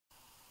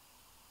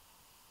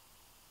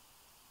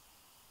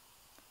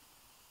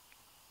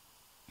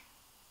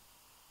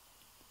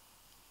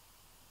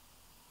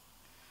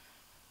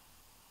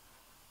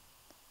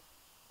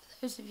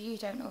those of you who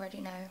don't already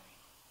know,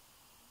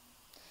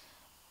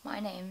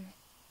 my name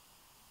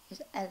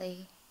is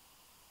Ellie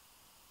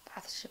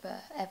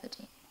Bathsheba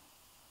Everdene.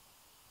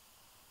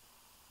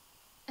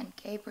 And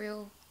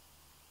Gabriel,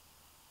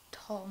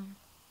 Tom,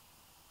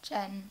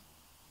 Jen,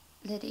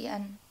 Liddy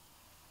and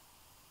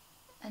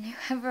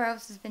whoever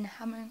else has been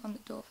hammering on the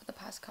door for the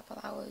past couple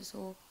hours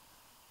or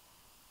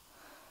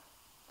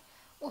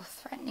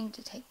threatening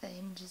to take the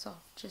hinges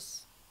off,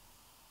 just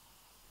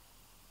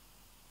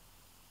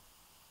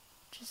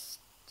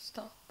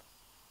stop.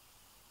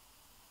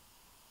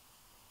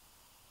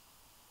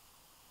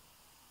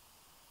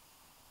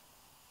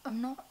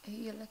 I'm not who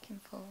you're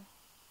looking for.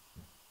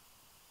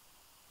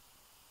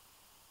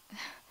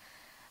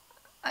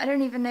 I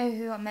don't even know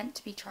who I'm meant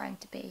to be trying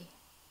to be.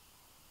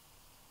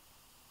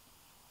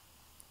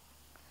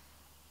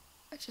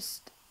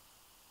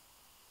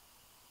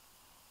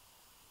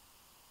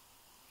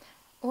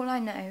 All I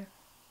know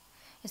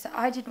is that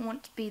I didn't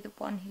want to be the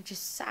one who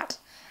just sat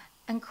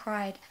and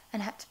cried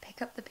and had to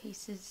pick up the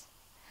pieces,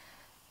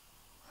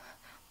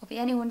 or be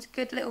anyone's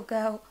good little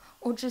girl,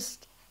 or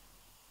just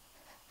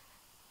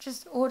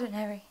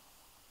ordinary.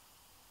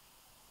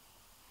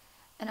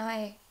 And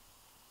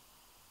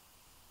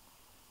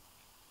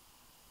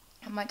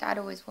my dad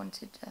always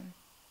wanted,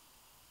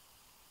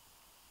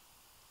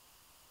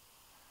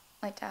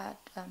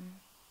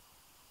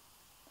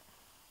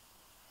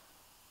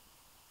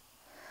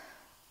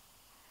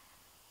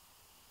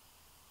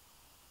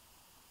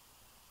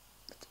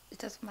 it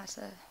doesn't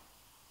matter.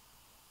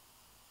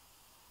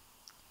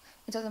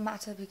 It doesn't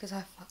matter because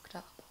I fucked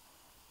up.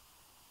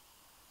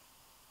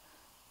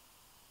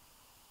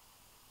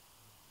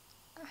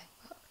 I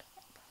fucked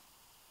up.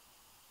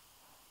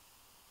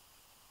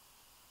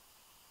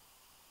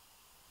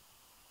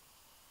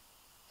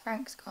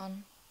 Frank's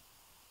gone.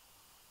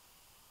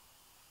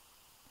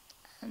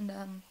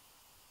 And,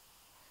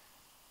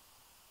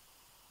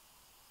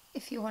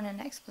 if you want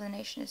an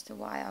explanation as to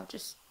why, I'll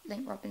just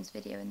link Robin's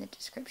video in the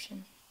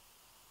description.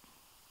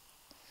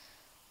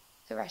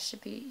 The rest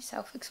should be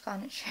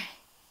self-explanatory.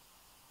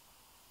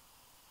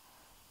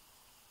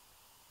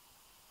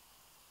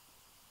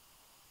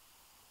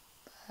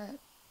 But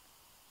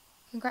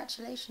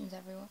congratulations,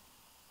 everyone,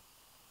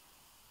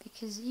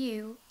 because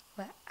you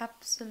were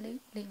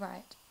absolutely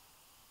right.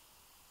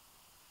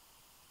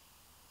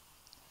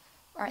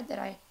 Right that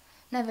I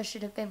never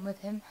should have been with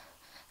him,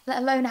 let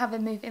alone have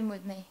him move in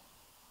with me.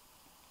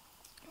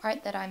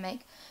 Right that I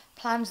make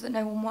plans that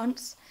no one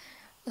wants,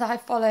 that I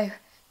follow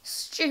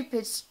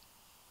stupid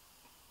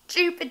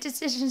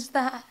decisions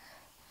that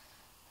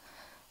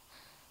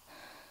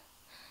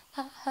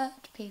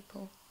hurt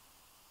people.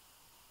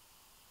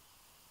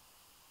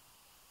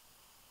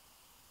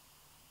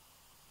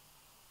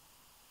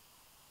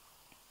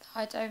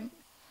 I don't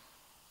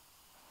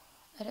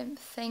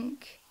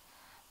think,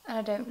 and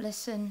I don't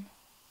listen.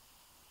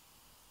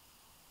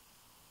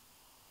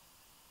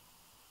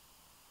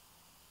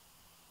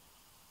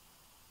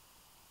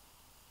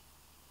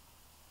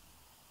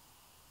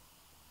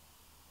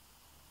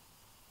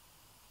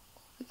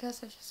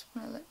 Because I just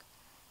want to look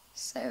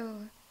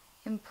so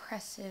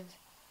impressive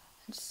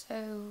and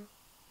so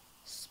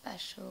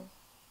special.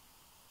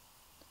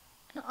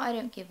 And I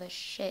don't give a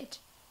shit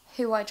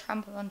who I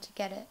trample on to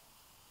get it.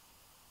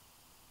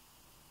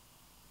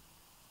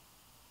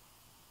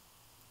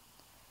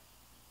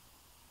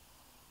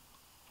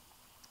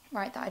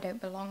 Right that I don't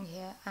belong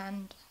here,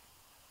 and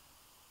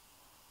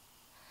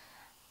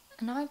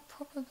I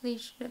probably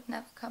should have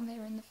never come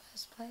here in the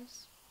first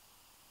place.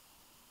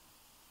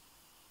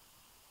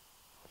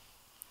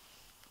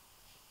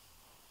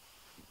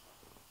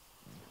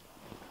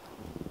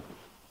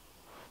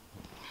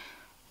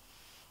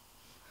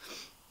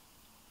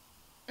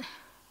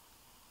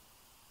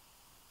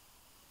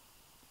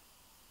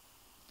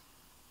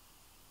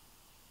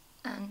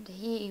 And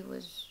he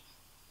was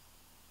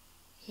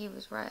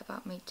right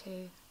about me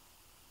too.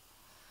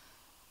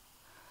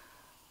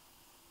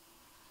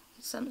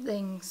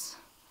 Something's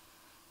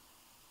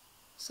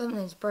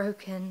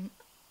broken,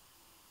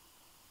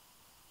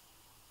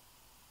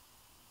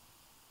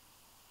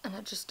 and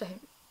I just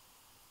don't.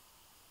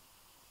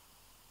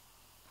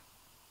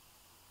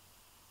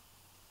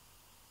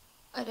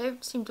 I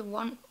don't seem to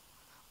want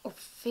or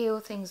feel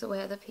things the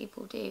way other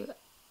people do,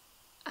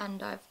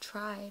 and I've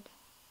tried.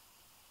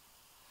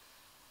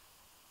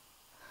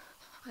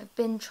 I've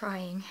been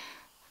trying.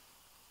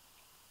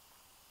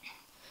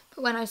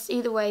 But when I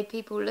see the way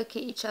people look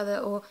at each other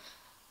or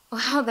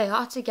how they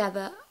are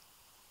together,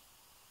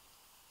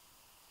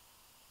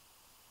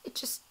 it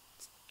just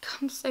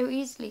comes so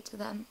easily to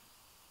them.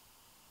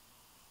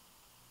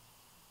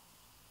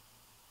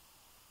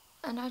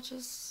 And I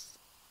just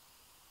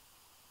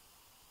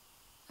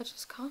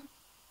can't.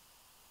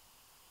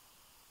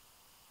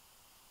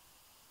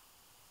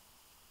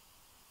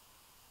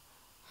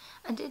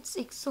 And it's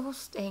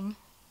exhausting.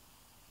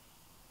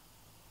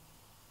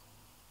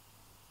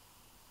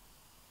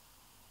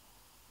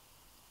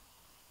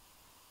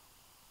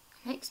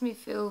 It makes me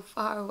feel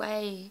far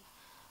away,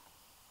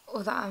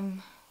 or that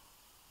I'm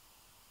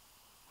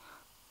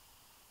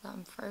that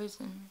I'm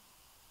frozen.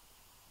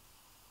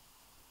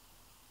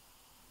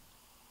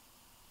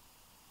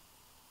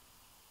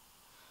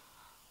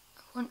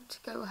 I want to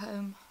go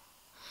home.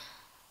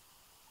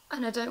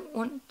 And I don't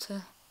want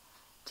to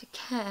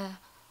care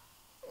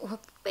or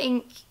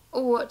think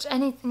or watch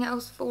anything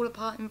else fall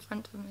apart in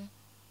front of me.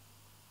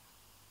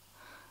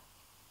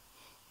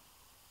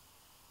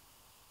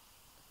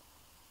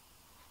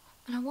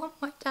 And I want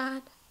my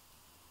dad.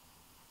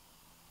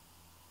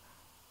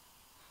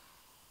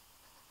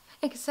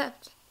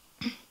 Except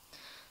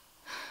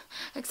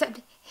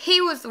he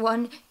was the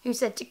one who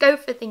said to go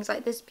for things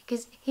like this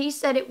because he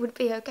said it would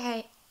be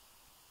okay.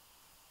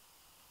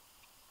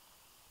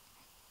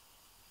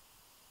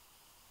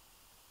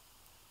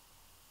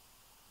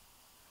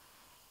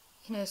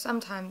 You know,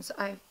 sometimes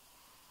I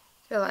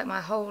feel like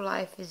my whole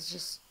life is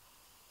just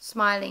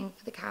smiling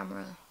for the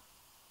camera.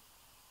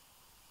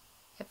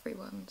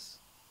 Everyone's.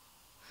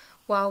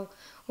 While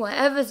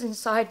whatever's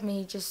inside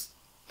me just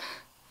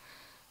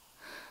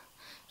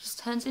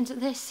turns into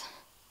this.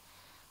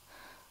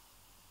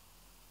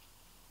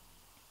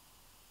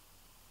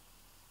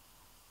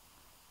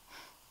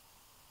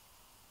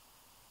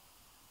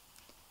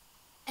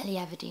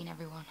 Everdene,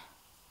 everyone.